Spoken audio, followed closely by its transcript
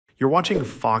You're watching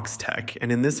Foxtecc,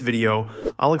 and in this video,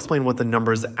 I'll explain what the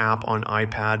Numbers app on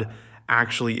iPad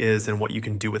actually is and what you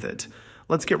can do with it.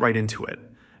 Let's get right into it.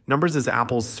 Numbers is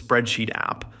Apple's spreadsheet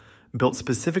app, built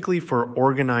specifically for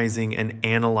organizing and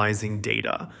analyzing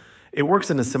data. It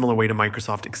works in a similar way to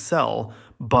Microsoft Excel,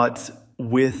 but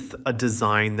with a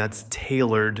design that's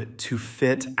tailored to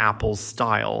fit Apple's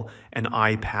style and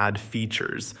iPad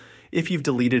features. If you've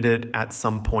deleted it at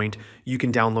some point, you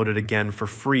can download it again for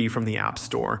free from the App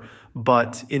Store.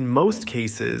 But in most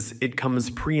cases, it comes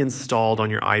pre-installed on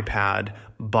your iPad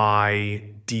by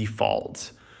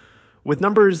default. With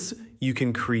Numbers, you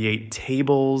can create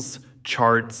tables,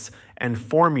 charts, and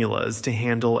formulas to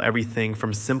handle everything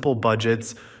from simple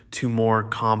budgets to more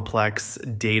complex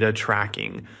data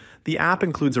tracking. The app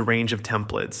includes a range of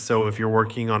templates, so if you're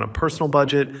working on a personal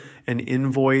budget, an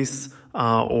invoice,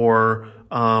 or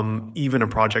even a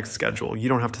project schedule, you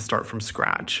don't have to start from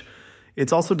scratch.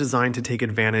 It's also designed to take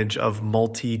advantage of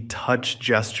multi-touch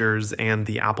gestures and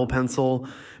the Apple Pencil,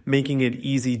 making it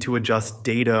easy to adjust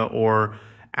data or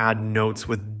add notes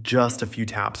with just a few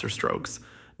taps or strokes.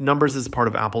 Numbers is part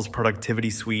of Apple's productivity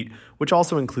suite, which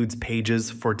also includes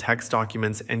Pages for text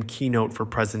documents and Keynote for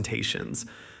presentations.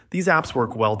 These apps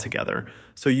work well together,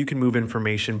 so you can move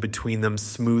information between them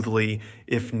smoothly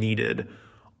if needed.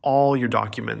 All your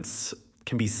documents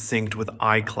can be synced with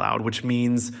iCloud, which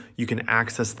means you can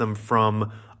access them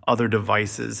from other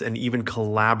devices and even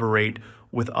collaborate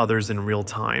with others in real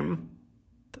time.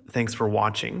 Thanks for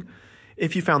watching.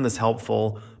 If you found this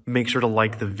helpful, make sure to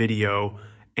like the video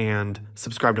and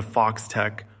subscribe to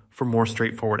Foxtecc for more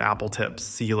straightforward Apple tips.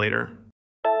 See you later.